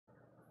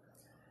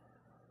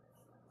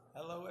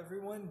Hello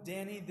everyone,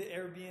 Danny the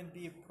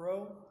Airbnb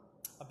Pro,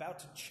 about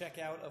to check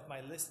out of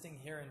my listing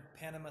here in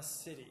Panama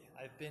City.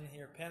 I've been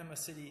here, Panama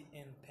City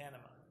in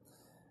Panama.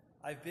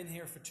 I've been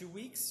here for 2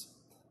 weeks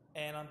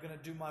and I'm going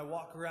to do my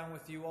walk around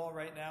with you all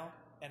right now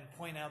and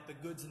point out the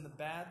goods and the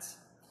bads.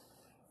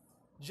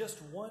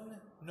 Just one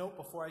note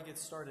before I get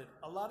started.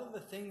 A lot of the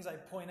things I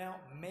point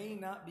out may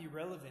not be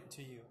relevant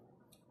to you.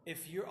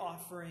 If you're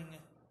offering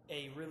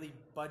a really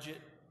budget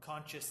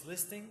conscious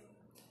listing,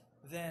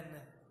 then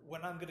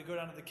when I'm going to go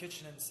down to the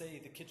kitchen and say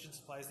the kitchen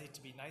supplies need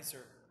to be nicer,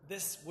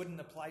 this wouldn't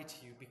apply to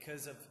you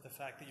because of the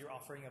fact that you're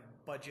offering a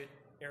budget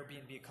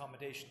Airbnb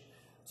accommodation.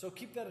 So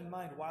keep that in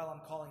mind while I'm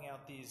calling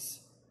out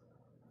these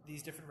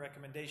different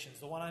recommendations.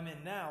 The one I'm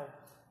in now,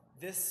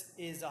 this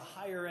is a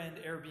higher end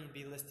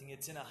Airbnb listing.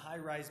 It's in a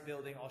high-rise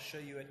building. I'll show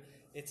you it.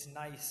 It's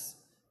nice.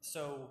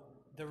 So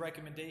the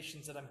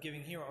recommendations that I'm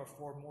giving here are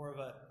for more of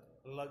a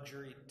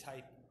luxury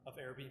type of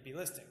Airbnb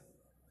listing.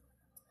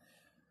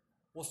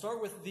 We'll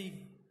start with the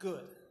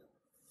good.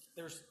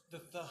 There's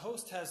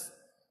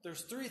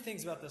three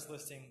things about this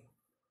listing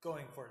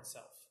going for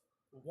itself.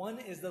 One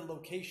is the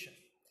location.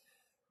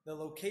 The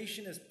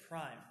location is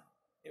prime.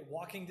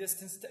 Walking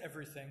distance to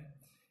everything,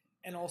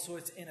 and also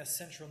it's in a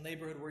central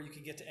neighborhood where you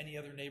can get to any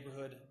other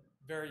neighborhood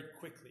very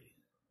quickly.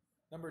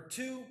 Number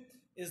two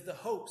is the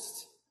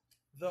host.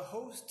 The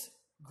host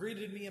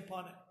greeted me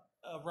upon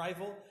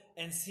arrival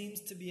and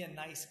seems to be a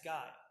nice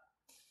guy.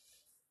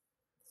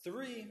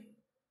 Three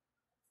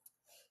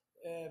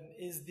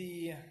is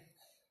the,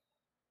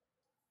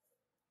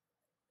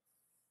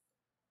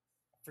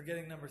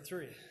 forgetting number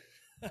three.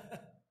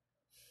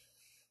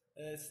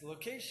 It's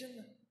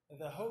location,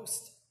 the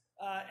host,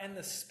 and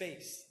the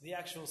space, the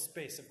actual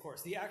space, of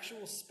course. The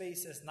actual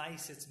space is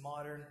nice, it's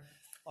modern.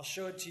 I'll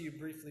show it to you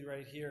briefly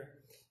right here.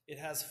 It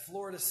has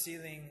floor to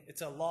ceiling,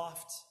 it's a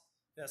loft,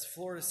 it has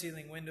floor to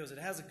ceiling windows, it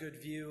has a good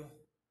view.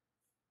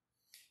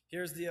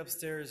 Here's the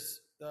upstairs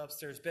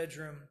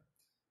bedroom.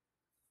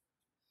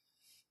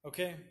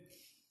 Okay,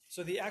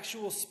 so the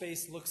actual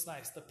space looks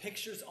nice. The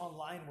pictures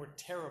online were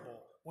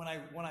terrible. When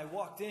I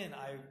walked in,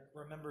 I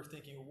remember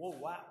thinking, whoa,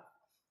 wow,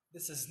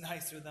 this is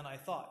nicer than I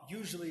thought.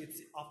 Usually it's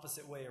the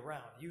opposite way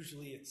around.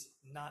 Usually it's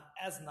not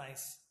as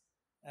nice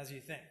as you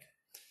think.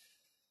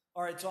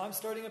 All right, so I'm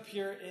starting up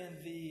here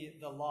in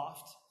the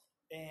loft,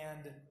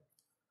 and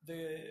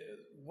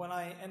when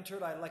I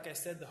entered, like I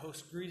said, the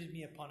host greeted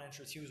me upon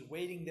entrance. He was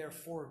waiting there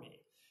for me.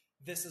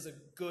 This is a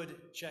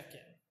good check-in.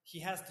 He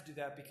has to do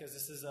that because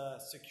this is a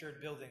secured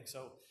building,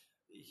 so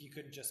he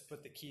couldn't just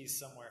put the keys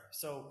somewhere.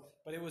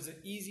 But it was an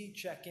easy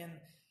check-in.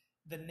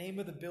 The name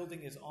of the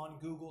building is on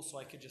Google, so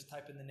I could just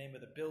type in the name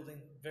of the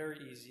building. Very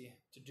easy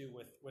to do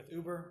with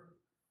Uber.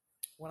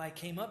 When I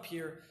came up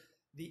here,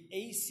 the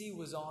AC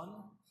was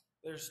on.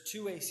 There's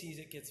two ACs.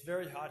 It gets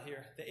very hot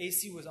here. The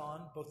AC was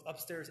on, both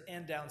upstairs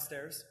and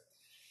downstairs.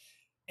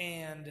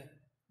 And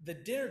the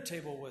dinner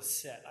table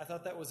was set. I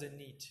thought that was a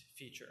neat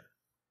feature.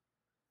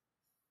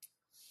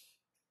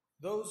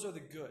 Those are the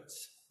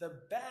goods.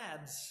 The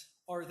bads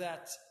are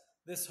that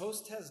this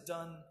host has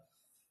done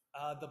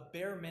the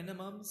bare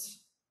minimums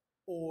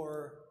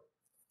or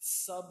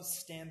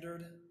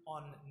substandard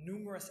on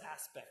numerous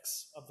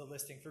aspects of the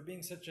listing. For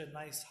being such a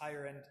nice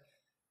higher end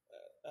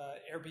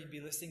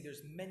Airbnb listing,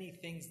 there's many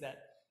things that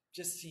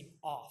just seem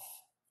off.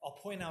 I'll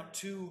point out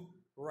two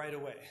right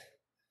away.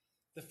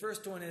 The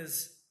first one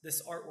is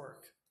this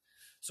artwork.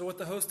 So what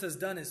the host has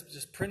done is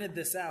just printed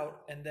this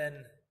out and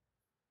then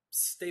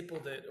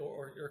stapled it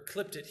or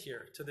clipped it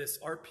here to this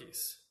art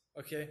piece.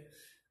 Okay.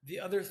 The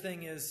other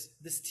thing is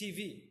this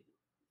TV.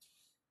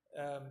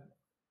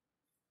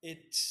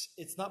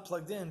 It's not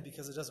plugged in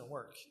because it doesn't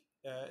work.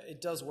 It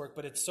does work,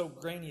 but it's so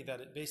grainy that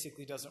it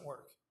basically doesn't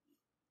work.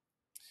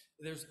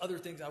 There's other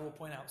things I will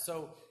point out.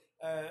 So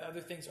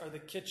other things are the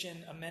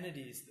kitchen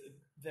amenities.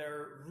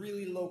 They're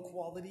really low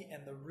quality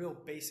and the real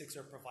basics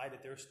are provided.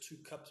 There's 2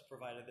 cups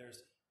provided.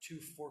 There's 2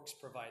 forks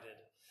provided.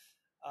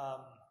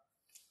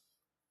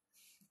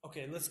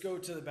 Okay, let's go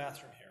to the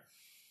bathroom here.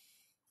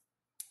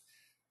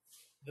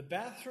 The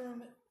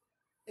bathroom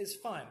is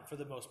fine for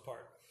the most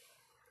part.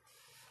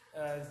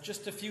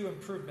 Just a few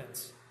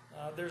improvements.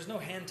 There's no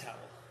hand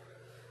towel.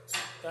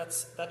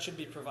 That should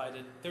be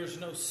provided. There's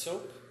no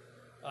soap.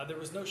 There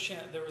was no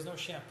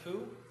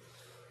shampoo.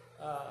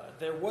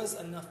 There was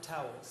enough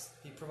towels.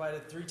 He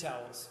provided 3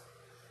 towels.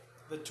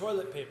 The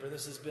toilet paper,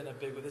 this has been a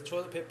big one. The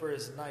toilet paper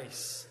is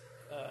nice,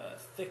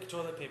 thick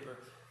toilet paper.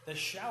 The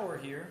shower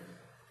here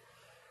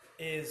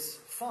is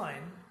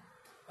fine.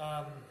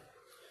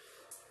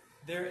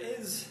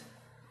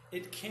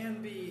 It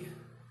can be,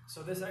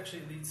 so this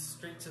actually leads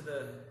straight to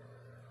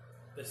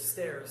the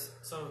stairs.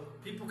 So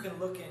people can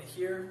look in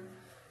here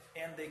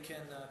and they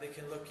can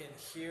look in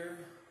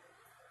here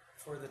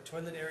for the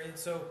toilet area.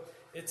 So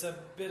it's a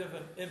bit of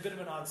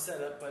an odd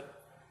setup,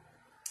 but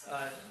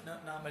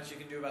not much you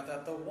can do about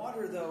that. The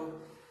water though,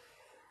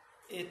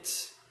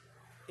 it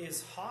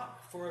is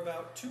hot for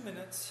about 2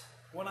 minutes.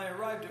 When I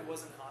arrived, it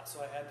wasn't hot,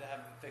 so I had to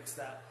have them fix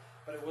that,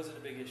 but it wasn't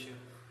a big issue.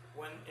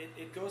 When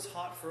it goes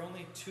hot for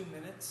only 2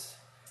 minutes,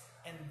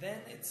 and then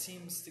it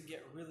seems to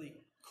get really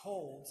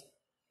cold,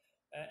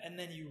 and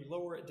then you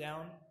lower it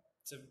down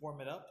to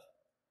warm it up.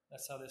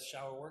 That's how this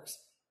shower works.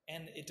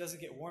 And it doesn't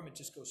get warm, it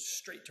just goes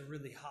straight to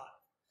really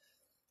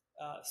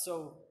hot.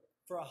 So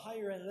for a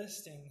higher end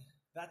listing,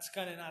 that's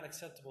kind of not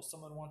acceptable. If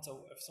someone wants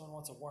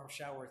a warm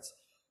shower, it's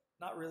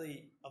not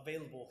really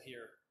available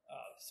here.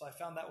 So I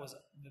found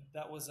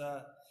that was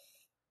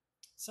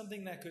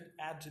something that could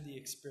add to the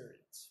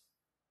experience.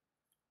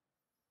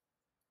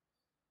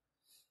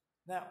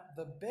 Now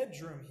the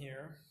bedroom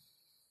here.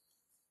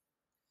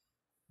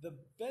 The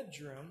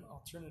bedroom,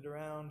 I'll turn it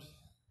around.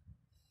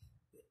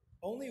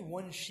 Only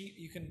one sheet.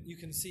 You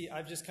can see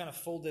I've just kind of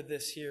folded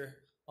this here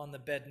on the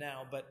bed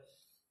now, but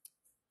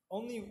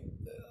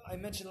I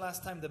mentioned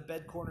last time the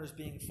bed corners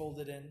being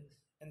folded in,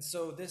 and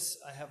so this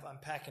I'm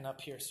packing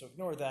up here, so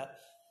ignore that.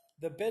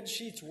 The bed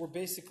sheets were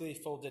basically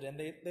folded in.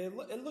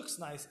 It looks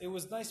nice. It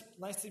was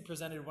nicely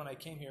presented when I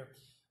came here,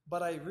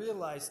 but I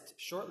realized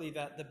shortly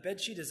that the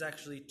bed sheet is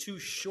actually too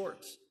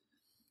short.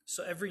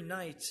 So every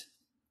night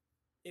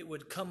it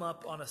would come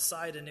up on a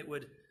side and it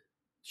would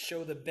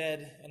show the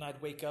bed, and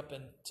I'd wake up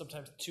and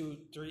sometimes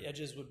 2-3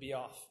 edges would be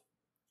off.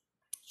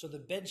 So the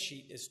bed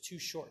sheet is too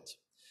short.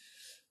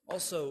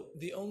 Also,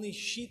 the only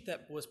sheet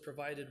that was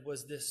provided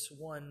was this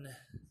one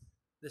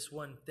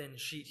thin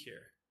sheet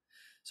here.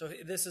 So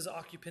this is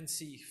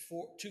occupancy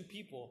for 2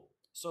 people.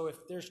 So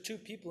if there's 2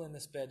 people in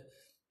this bed,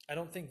 I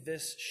don't think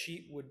this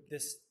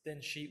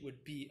thin sheet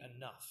would be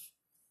enough.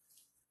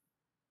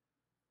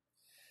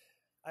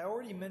 I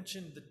already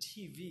mentioned the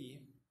TV.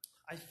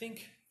 I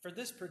think for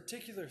this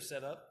particular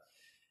setup,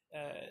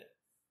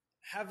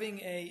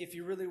 if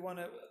you really want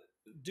to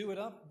do it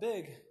up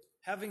big,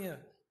 having a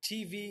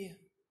TV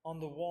on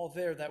the wall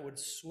there that would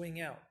swing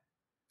out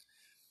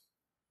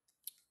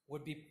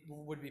would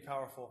be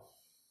powerful.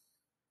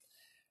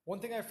 One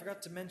thing I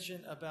forgot to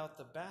mention about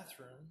the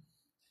bathroom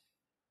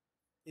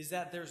is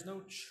that there's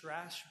no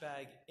trash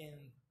bag in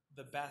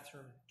the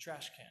bathroom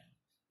trash can.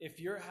 If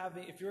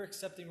you're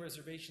accepting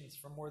reservations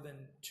for more than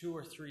 2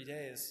 or 3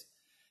 days,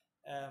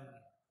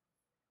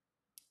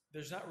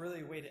 there's not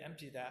really a way to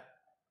empty that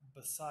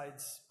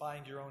besides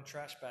buying your own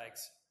trash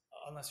bags,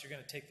 unless you're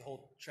going to take the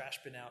whole trash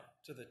bin out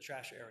to the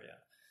trash area.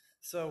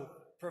 So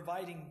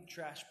providing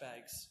trash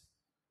bags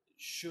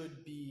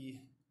should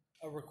be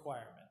a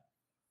requirement.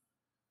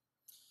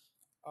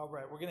 All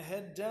right, we're going to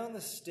head down the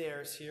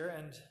stairs here,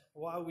 and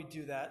while we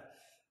do that,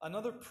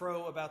 another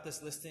pro about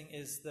this listing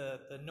is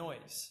the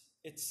noise.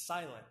 It's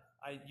silent.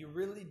 You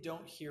really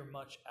don't hear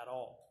much at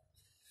all.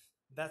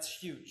 That's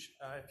huge.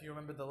 If you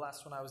remember the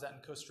last one I was at in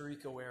Costa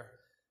Rica where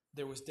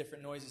there was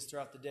different noises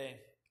throughout the day,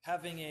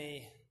 having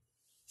a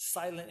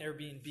silent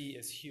Airbnb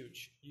is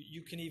huge.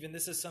 You can even,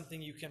 this is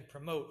something you can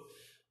promote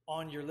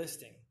on your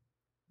listing,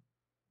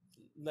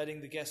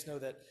 letting the guests know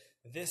that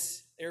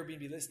this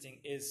Airbnb listing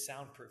is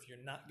soundproof.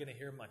 You're not going to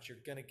hear much. You're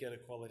going to get a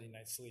quality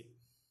night's sleep.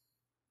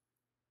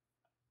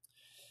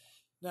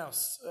 Now,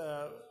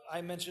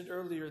 I mentioned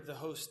earlier the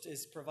host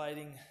is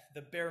providing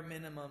the bare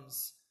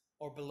minimums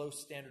or below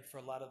standard for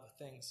a lot of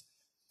the things.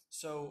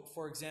 So,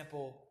 for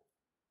example,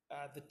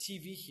 the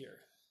TV here,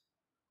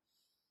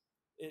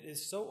 it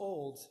is so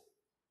old,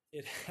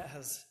 it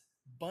has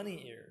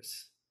bunny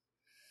ears.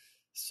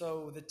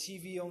 So the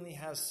TV only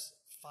has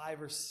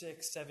 5 or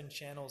 6, 7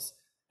 channels,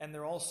 and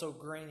they're all so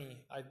grainy.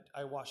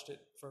 I watched it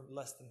for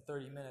less than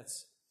 30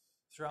 minutes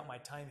throughout my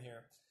time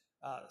here.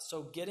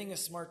 So getting a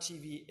smart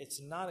TV,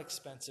 it's not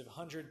expensive,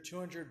 $100,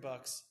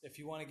 $200. If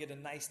you want to get a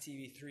nice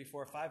TV, $300,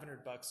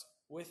 $400, $500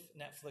 with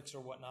Netflix or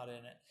whatnot in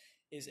it,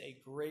 is a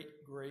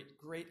great, great,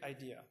 great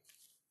idea.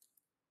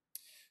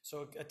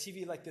 So a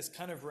TV like this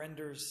kind of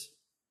renders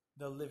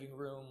the living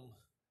room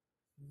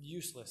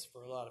useless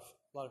for a lot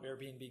of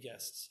Airbnb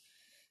guests.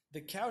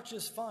 The couch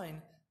is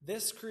fine.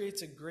 This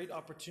creates a great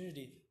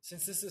opportunity.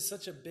 Since this is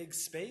such a big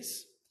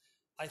space,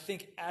 I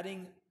think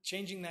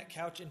changing that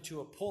couch into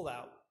a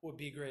pull-out would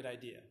be a great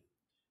idea.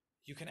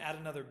 You can add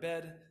another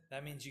bed.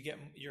 That means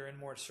you're in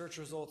more search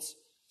results.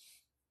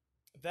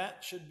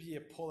 That should be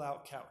a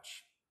pull-out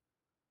couch.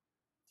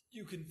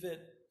 You can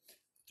fit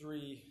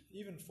 3,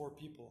 even 4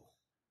 people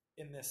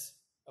in this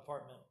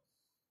apartment.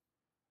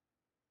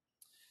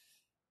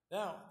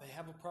 Now, they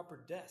have a proper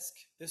desk.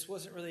 This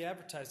wasn't really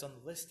advertised on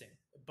the listing,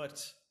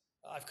 but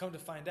I've come to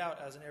find out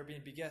as an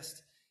Airbnb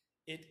guest,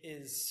 it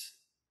is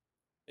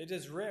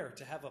rare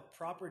to have a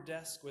proper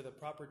desk with a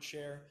proper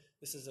chair.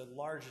 This is a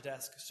large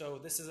desk, so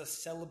this is a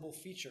sellable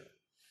feature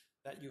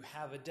that you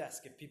have a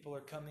desk. If people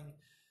are coming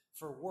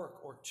for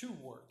work or to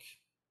work,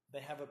 they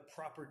have a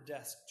proper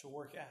desk to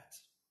work at.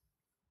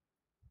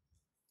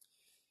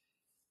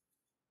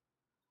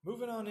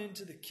 Moving on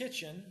into the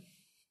kitchen.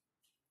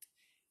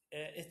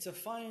 It's a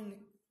fine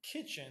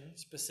kitchen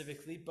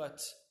specifically,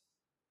 but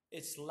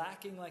it's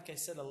lacking, like I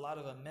said, a lot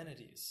of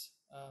amenities.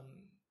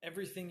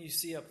 Everything you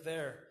see up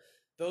there,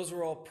 those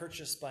were all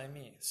purchased by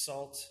me.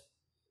 Salt,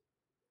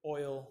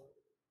 oil,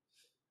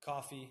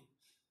 coffee,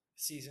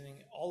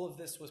 seasoning, all of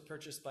this was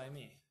purchased by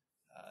me.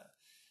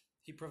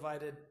 He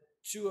provided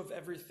 2 of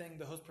everything.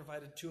 The host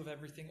provided 2 of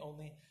everything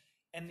only.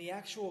 And the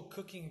actual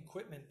cooking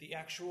equipment, the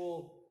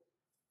actual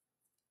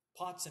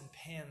pots and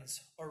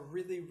pans are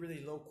really,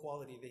 really low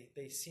quality.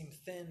 They seem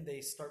thin.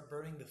 They start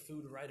burning the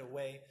food right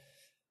away.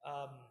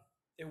 Um,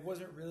 it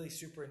wasn't really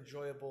super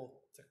enjoyable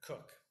to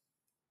cook.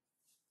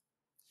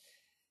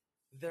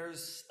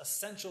 There's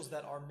essentials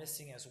that are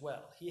missing as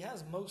well. He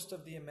has most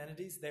of the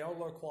amenities. They are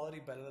low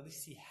quality, but at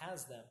least he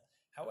has them.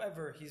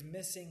 However, he's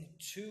missing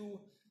two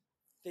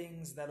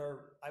things that are,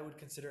 I would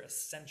consider,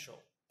 essential.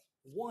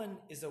 One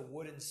is a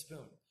wooden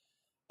spoon.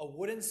 A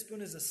wooden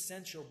spoon is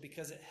essential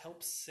because it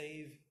helps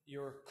save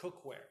your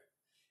cookware.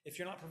 If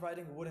you're not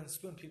providing a wooden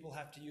spoon, people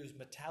have to use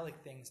metallic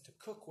things to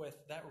cook with.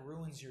 That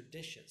ruins your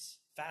dishes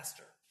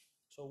faster.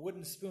 So a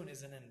wooden spoon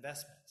is an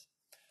investment.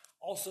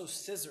 Also,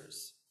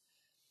 scissors.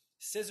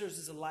 Scissors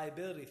is a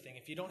liability thing.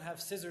 If you don't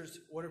have scissors,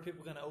 what are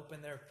people going to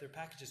open their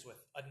packages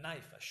with? A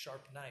knife, a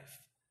sharp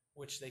knife,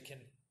 which they can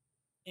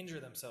injure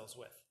themselves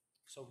with.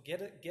 So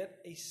get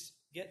a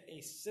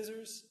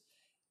scissors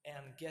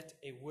and get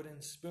a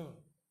wooden spoon.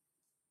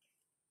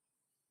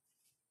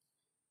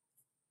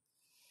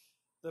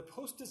 The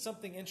host did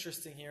something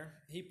interesting here.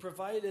 He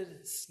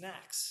provided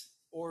snacks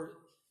or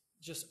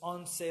just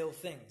on sale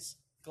things,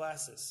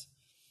 glasses,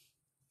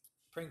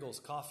 Pringles,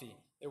 coffee.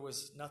 There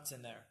was nuts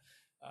in there.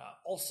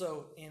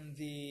 Also in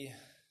the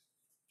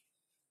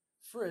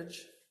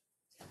fridge,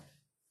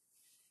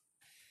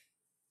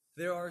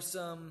 there are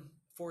some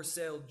for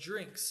sale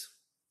drinks.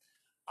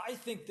 I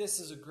think this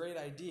is a great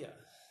idea.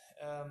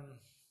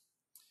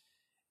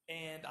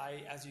 And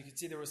as you can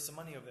see, there was some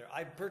money over there.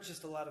 I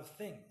purchased a lot of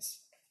things.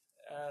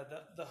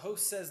 The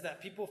host says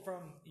that people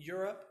from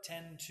Europe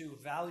tend to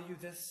value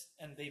this,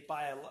 and they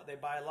buy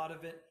a lot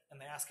of it, and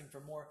they ask him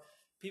for more.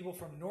 People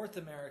from North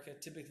America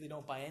typically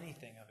don't buy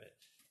anything of it.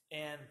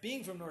 And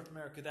being from North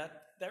America,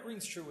 that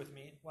rings true with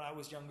me. When I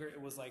was younger,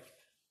 it was like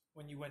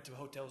when you went to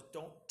hotels,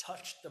 don't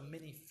touch the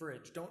mini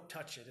fridge. Don't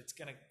touch it.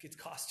 It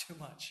costs too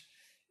much.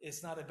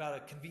 It's not about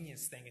a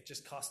convenience thing. It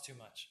just costs too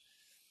much.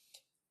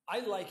 I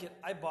like it.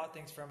 I bought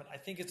things from it. I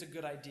think it's a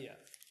good idea.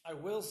 I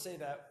will say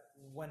that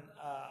when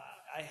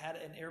I had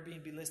an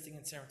Airbnb listing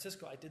in San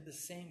Francisco, I did the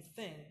same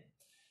thing,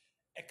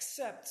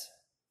 except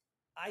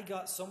I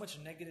got so much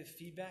negative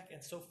feedback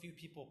and so few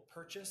people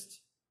purchased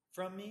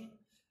from me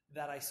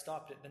that I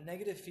stopped it. The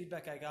negative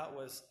feedback I got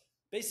was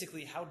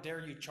basically, how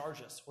dare you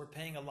charge us? We're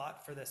paying a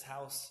lot for this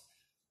house.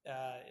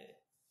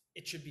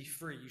 It should be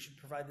free. You should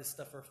provide this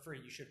stuff for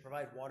free. You should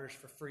provide waters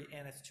for free,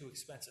 and it's too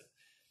expensive.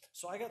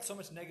 So I got so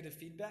much negative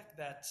feedback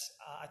that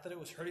I thought it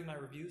was hurting my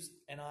reviews,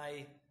 and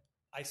I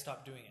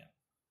stopped doing it.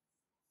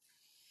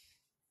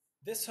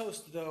 This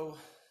host, though,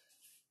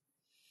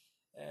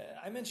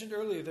 I mentioned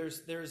earlier,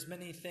 there's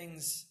many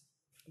things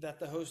that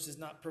the host is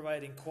not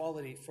providing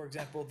quality. For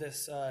example,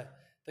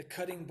 the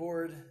cutting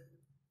board,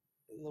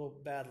 a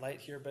little bad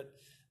light here, but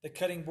the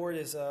cutting board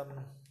is a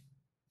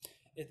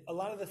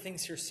lot of the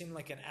things here seem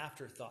like an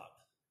afterthought.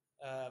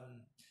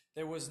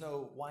 There was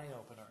no wine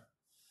opener.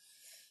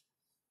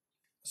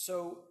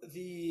 So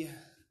the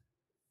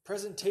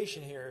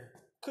presentation here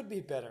could be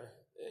better.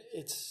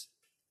 It's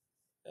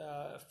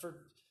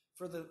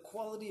for the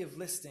quality of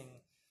listing,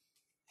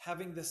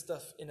 having this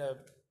stuff in a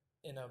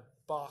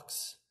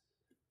box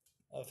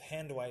of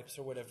hand wipes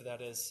or whatever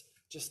that is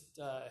just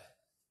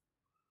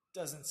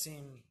doesn't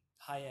seem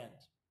high end.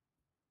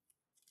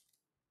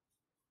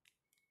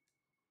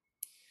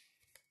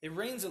 It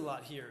rains a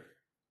lot here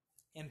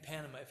in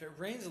Panama. If it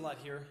rains a lot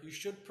here, you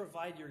should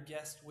provide your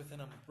guest with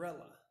an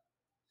umbrella.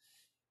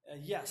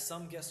 Yes,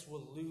 some guests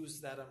will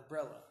lose that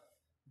umbrella,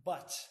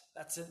 but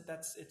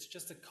it's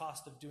just a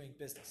cost of doing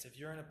business. If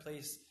you're in a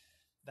place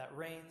that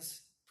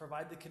rains,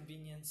 provide the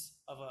convenience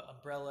of an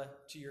umbrella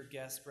to your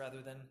guest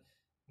rather than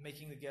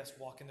making the guest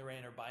walk in the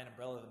rain or buy an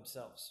umbrella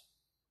themselves.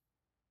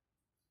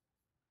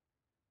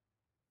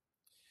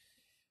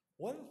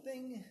 One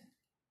thing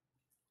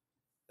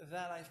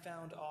that I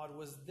found odd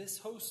was this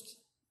host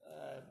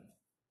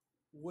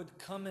would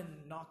come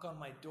and knock on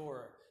my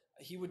door.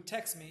 He would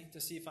text me to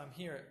see if I'm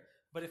here,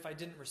 but if I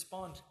didn't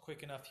respond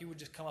quick enough, he would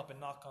just come up and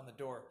knock on the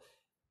door.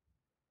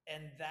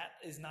 And that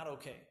is not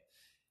okay.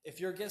 If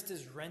your guest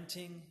is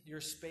renting your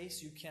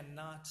space, you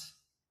cannot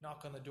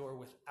knock on the door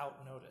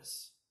without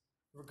notice.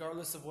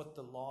 Regardless of what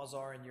the laws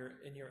are in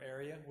your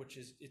area, which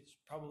is, it's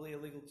probably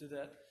illegal to do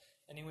that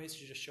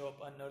anyways, you just show up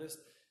unnoticed.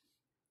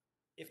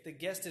 If the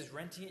guest is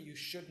renting it, you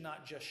should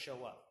not just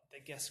show up. The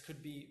guest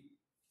could be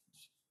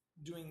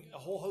doing a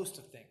whole host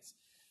of things,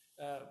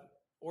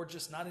 or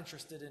just not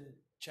interested in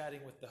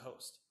chatting with the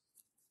host.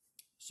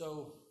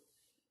 So,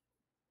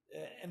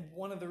 and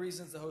one of the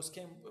reasons the host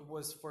came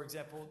was, for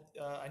example,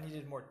 I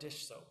needed more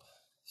dish soap.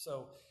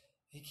 So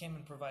he came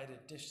and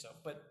provided dish soap.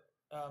 But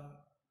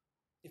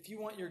if you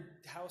want your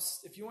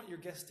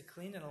guests to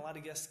clean, and a lot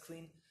of guests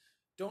clean,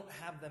 don't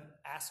have them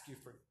ask you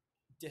for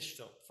dish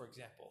soap, for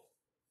example.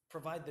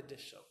 Provide the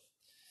dish soap.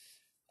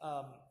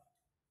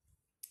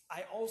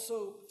 I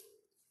also,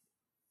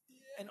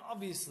 and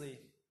obviously,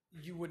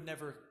 you would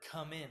never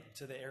come in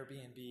to the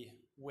Airbnb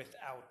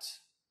without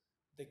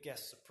the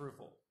guest's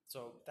approval.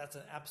 So that's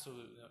an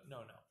absolute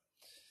no-no.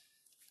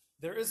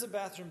 There is a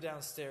bathroom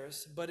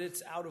downstairs, but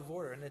it's out of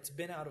order, and it's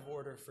been out of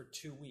order for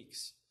 2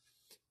 weeks.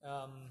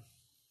 Um,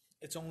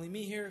 it's only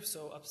me here,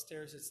 so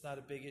upstairs it's not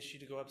a big issue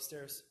to go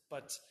upstairs,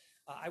 but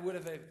I would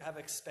have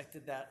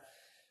expected that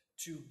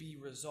to be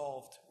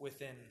resolved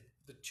within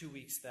the 2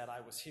 weeks that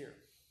I was here.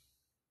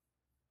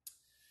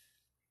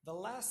 The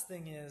last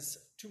thing is,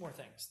 two more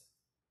things.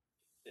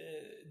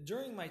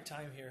 During my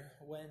time here,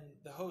 when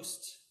the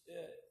host,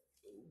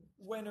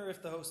 when or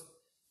if the host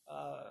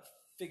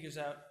figures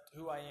out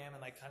who I am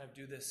and I kind of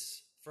do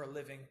this for a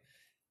living,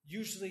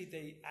 usually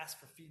they ask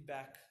for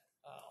feedback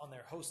on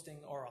their hosting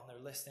or on their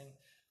listing.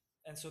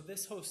 And so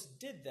this host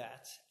did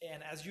that.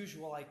 And as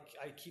usual, I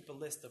keep a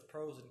list of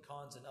pros and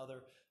cons and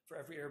other for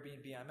every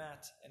Airbnb I'm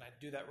at. And I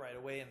do that right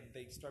away, and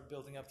they start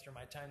building up through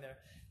my time there.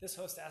 This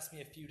host asked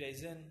me a few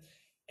days in,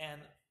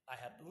 and I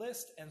had the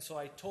list. And so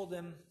I told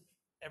him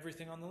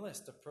everything on the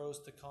list, the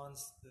pros, the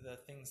cons, the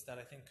things that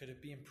I think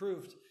could be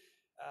improved.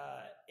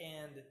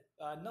 And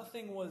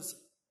nothing was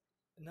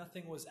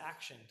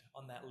actioned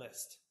on that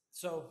list.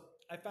 So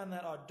I found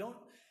that odd. Don't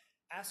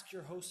ask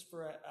your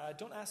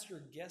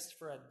guest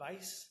for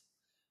advice.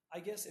 I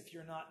guess if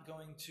you're not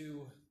going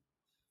to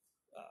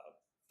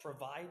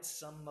provide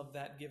some of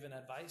that given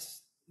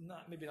advice,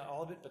 maybe not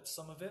all of it, but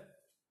some of it.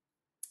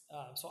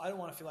 So I don't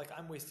want to feel like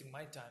I'm wasting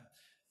my time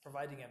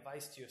providing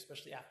advice to you,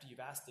 especially after you've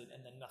asked it,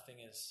 and then nothing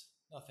is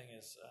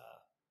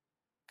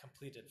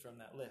completed from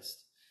that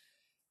list.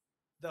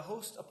 The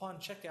host, upon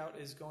checkout,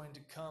 is going to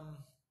come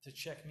to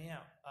check me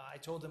out. I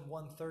told him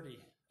 1:30.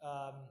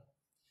 I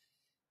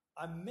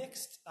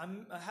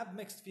have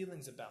mixed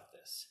feelings about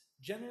this.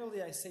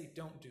 Generally, I say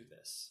don't do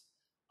this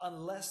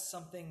unless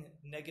something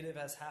negative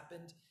has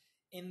happened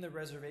in the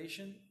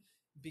reservation,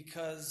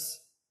 because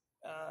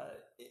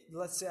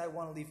let's say I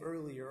want to leave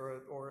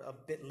earlier or a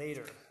bit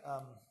later.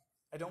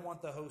 I don't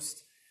want the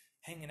host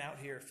hanging out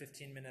here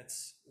 15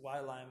 minutes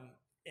while I'm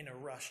in a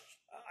rush.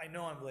 I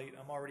know I'm late.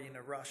 I'm already in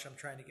a rush. I'm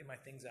trying to get my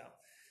things out.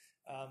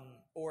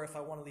 Or if I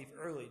want to leave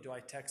early, do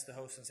I text the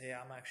host and say, hey,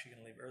 I'm actually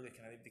going to leave early.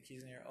 Can I leave the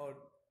keys in here? Oh,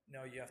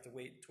 no, you have to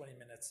wait 20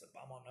 minutes.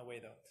 I'm on my way,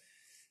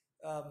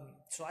 though.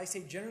 So I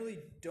say generally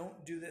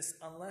don't do this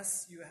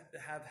unless you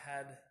have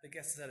had the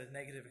guest has had a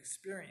negative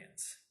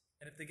experience.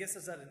 And if the guest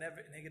has had a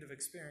negative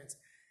experience,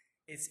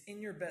 it's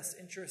in your best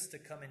interest to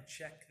come and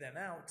check them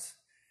out,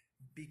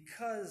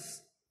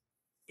 because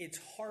it's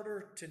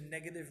harder to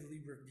negatively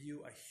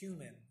review a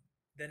human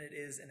than it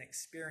is an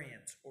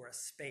experience or a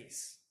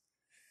space.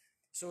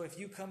 So if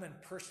you come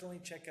and personally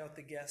check out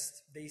the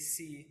guest, they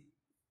see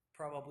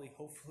probably,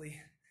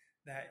 hopefully,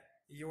 that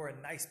you're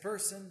a nice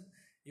person,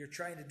 you're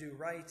trying to do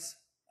right,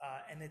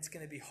 and it's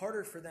going to be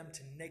harder for them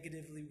to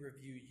negatively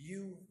review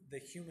you, the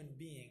human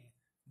being,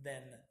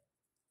 than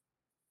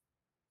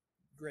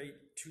great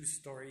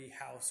 2-story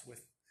house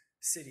with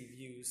city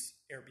views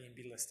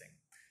Airbnb listing.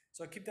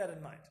 So keep that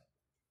in mind.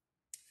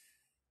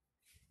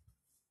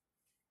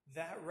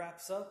 That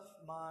wraps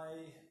up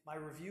my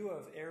review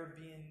of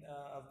Airbnb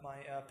of my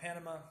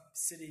Panama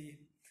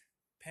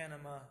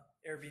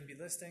Airbnb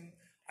listing.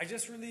 I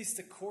just released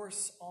a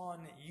course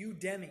on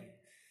Udemy.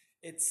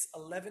 It's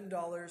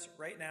 $11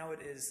 right now.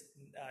 It is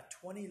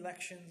 20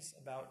 lections,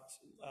 about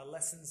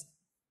lessons,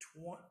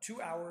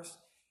 2 hours.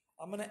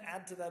 I'm going to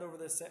add to that over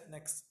the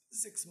next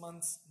 6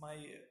 months. My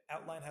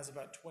outline has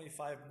about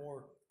 25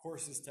 more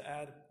courses to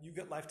add. You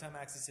get lifetime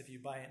access if you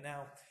buy it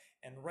now.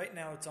 And right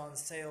now it's on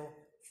sale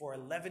for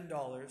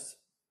 $11.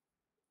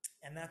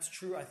 And that's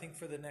true, I think,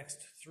 for the next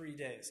 3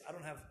 days. I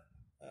don't have,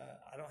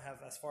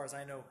 as far as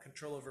I know,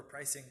 control over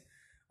pricing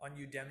on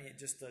Udemy. It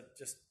just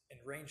in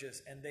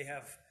ranges. And they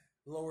have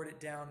lowered it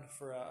down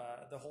for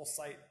the whole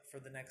site for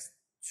the next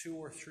 2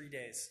 or 3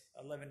 days,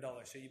 $11.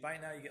 So you buy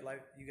it now,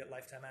 you get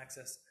lifetime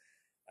access.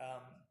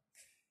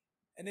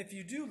 And if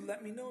you do,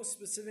 let me know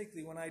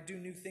specifically when I do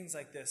new things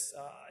like this.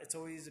 It's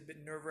always a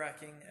bit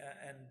nerve-wracking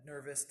and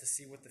nervous to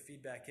see what the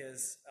feedback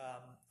is.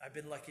 I've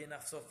been lucky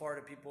enough so far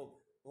to people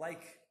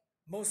like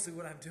mostly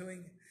what I'm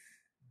doing,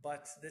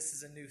 but this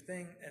is a new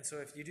thing. And so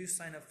if you do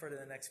sign up for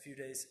the next few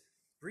days,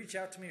 reach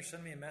out to me or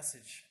send me a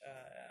message.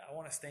 I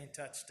want to stay in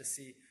touch to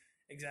see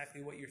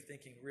exactly what you're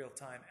thinking real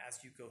time as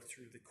you go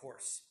through the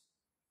course.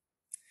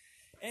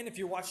 And if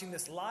you're watching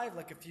this live,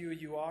 like a few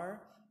of you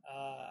are,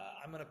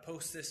 I'm going to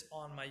post this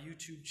on my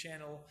YouTube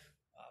channel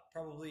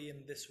probably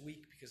in this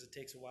week, because it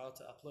takes a while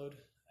to upload.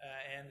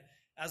 And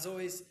as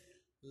always,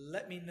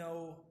 let me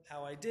know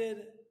how I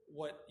did,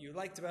 what you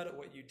liked about it,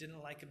 what you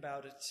didn't like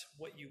about it,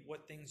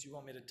 what things you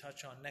want me to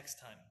touch on next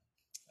time.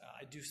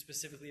 I do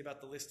specifically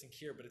about the listing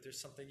here, but if there's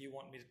something you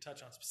want me to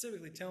touch on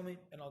specifically, tell me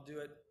and I'll do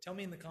it. Tell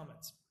me in the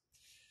comments.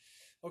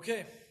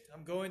 Okay,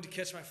 I'm going to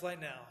catch my flight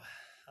now.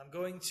 I'm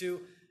going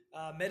to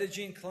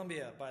Medellin,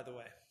 Colombia, by the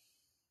way.